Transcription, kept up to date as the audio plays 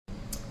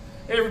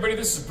Hey everybody,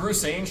 this is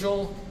Bruce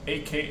Angel,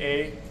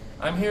 aka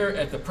I'm here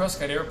at the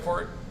Prescott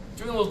Airport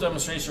doing a little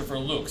demonstration for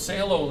Luke. Say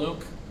hello,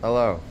 Luke.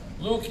 Hello.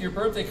 Luke, your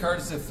birthday card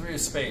is the 3 of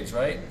spades,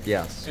 right?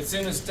 Yes. It's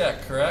in his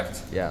deck,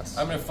 correct? Yes.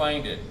 I'm going to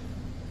find it.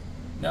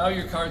 Now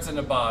your card's in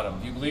the bottom.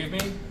 Do you believe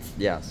me?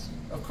 Yes.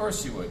 Of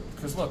course you would,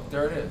 because look,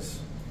 there it is.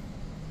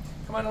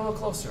 Come on a little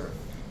closer.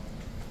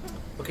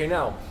 Okay,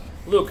 now,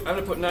 Luke, I'm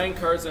going to put 9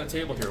 cards on the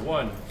table here.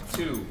 1,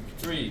 2,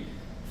 3,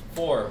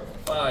 4,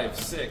 5,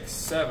 6,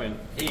 7,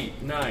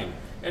 8, 9.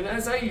 And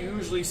as I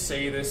usually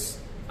say this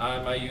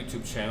on my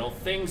YouTube channel,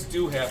 things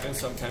do happen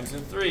sometimes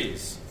in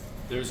threes.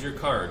 There's your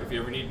card. If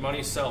you ever need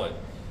money, sell it.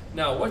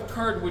 Now, what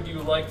card would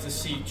you like to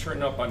see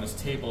turn up on this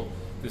table,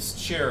 this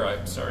chair,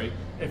 I'm sorry,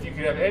 if you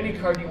could have any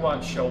card you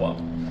want show up?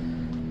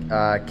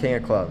 King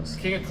of clubs.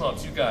 King of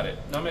clubs, you got it.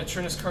 Now I'm going to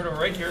turn this card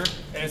over right here,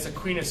 and it's a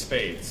queen of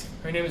spades.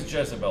 Her name is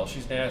Jezebel.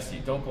 She's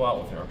nasty. Don't go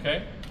out with her,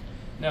 okay?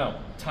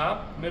 Now,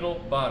 top, middle,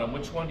 bottom,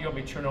 which one do you want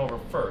me to turn over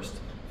first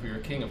for your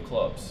king of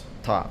clubs?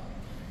 Top.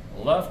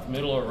 Left,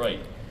 middle, or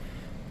right?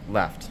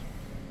 Left.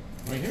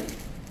 Right here?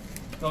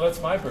 No, that's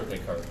my birthday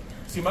card.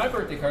 See, my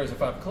birthday card is a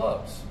 5 of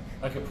clubs.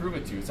 I can prove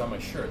it to you. It's on my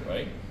shirt,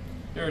 right?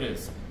 There it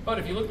is. But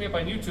if you look me up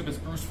on YouTube, it's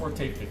Bruce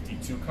Forte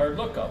 52 card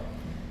lookup.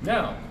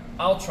 Now,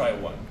 I'll try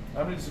one.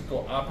 I'm going to just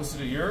go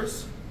opposite of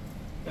yours.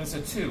 And it's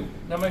a 2.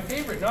 Now, my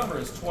favorite number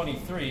is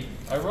 23.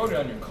 I wrote it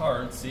on your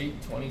card. See?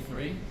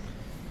 23.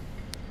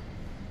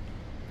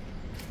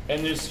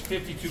 And there's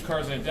 52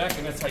 cards in a deck,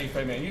 and that's how you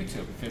find me on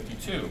YouTube.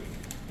 52.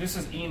 This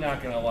is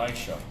Enoch and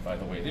Elisha, by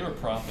the way. They were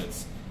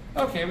prophets.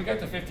 Okay, we got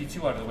the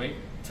 52 out of the way.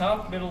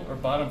 Top, middle, or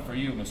bottom for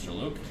you, Mr.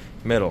 Luke?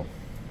 Middle.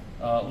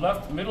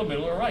 Left, middle,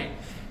 or right?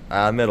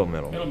 Middle.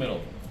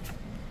 Middle.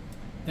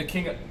 The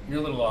king of, you're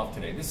a little off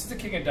today. This is the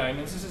king of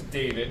diamonds. This is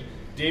David.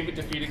 David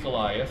defeated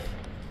Goliath,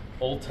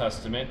 Old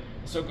Testament.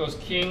 So it goes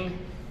king,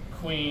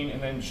 queen,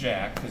 and then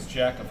jack, because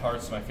jack of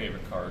hearts is my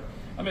favorite card.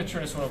 I'm going to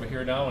turn this one over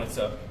here now, and it's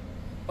a,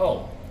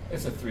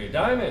 it's a 3 of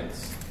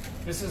diamonds.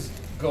 This is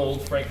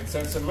gold,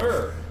 frankincense, and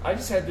myrrh. I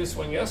just had this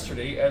one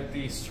yesterday at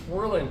the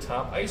Swirlin'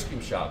 Top ice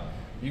cream shop.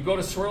 You go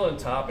to Swirlin'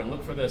 Top and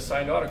look for the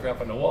signed autograph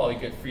on the wall, you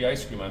get free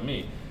ice cream on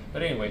me.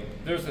 But anyway,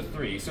 there's a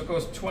 3. So it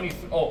goes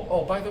 23.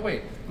 Oh, by the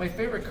way, my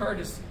favorite card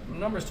is,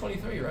 number is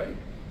 23, right?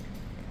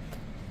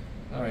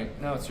 All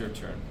right, now it's your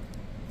turn.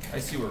 I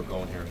see where we're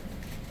going here.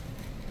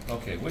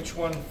 Okay, which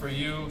one for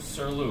you,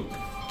 Sir Luke?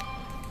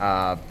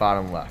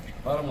 Bottom left.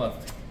 Bottom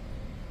left.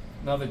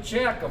 Now the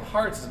jack of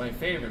hearts is my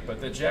favorite,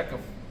 but the jack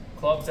of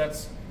clubs,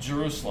 that's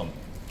Jerusalem.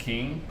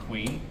 King,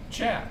 queen,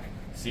 jack.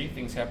 See,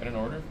 things happen in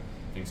order.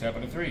 Things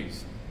happen in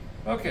 3s.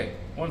 Okay,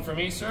 one for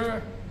me,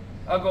 sir.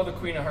 I'll go the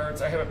queen of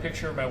hearts. I have a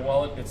picture of my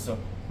wallet. It's the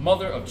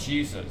mother of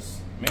Jesus,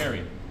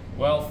 Mary.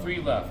 Well, 3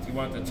 left. You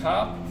want the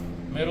top,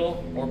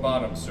 middle, or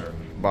bottom, sir?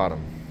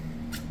 Bottom.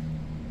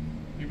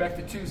 You're back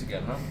to 2s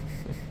again, huh?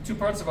 2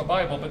 parts of a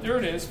Bible, but there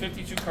it is,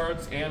 52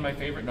 cards and my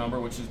favorite number,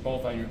 which is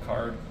both on your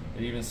card.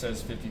 It even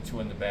says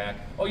 52 in the back.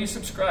 Oh, you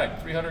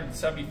subscribed,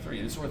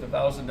 373. This is worth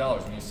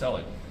 $1,000 when you sell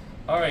it.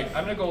 All right,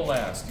 I'm going to go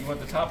last. You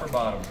want the top or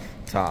bottom?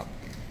 Top.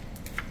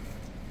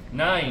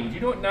 9. Do you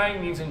know what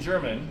 9 means in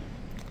German?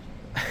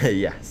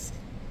 Yes.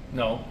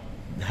 No.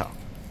 No.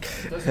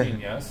 It doesn't mean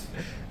yes.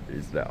 It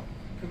means no.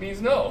 It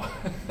means no.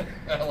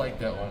 I like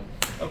that one.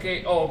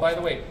 Okay, oh, by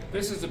the way,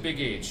 this is a big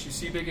H. You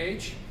see big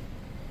H?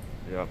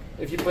 Yep.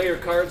 If you play your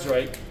cards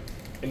right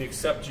and you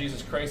accept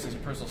Jesus Christ as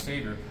your personal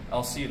Savior,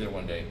 I'll see you there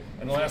one day.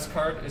 And the last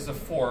card is a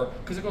 4,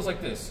 because it goes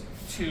like this.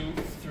 2,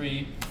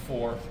 3,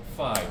 4,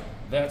 5.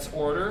 That's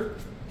order.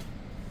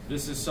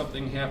 This is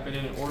something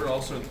happening in order,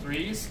 also in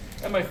 3s.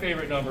 And my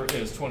favorite number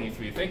is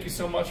 23. Thank you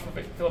so much for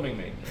filming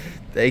me.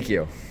 Thank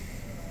you.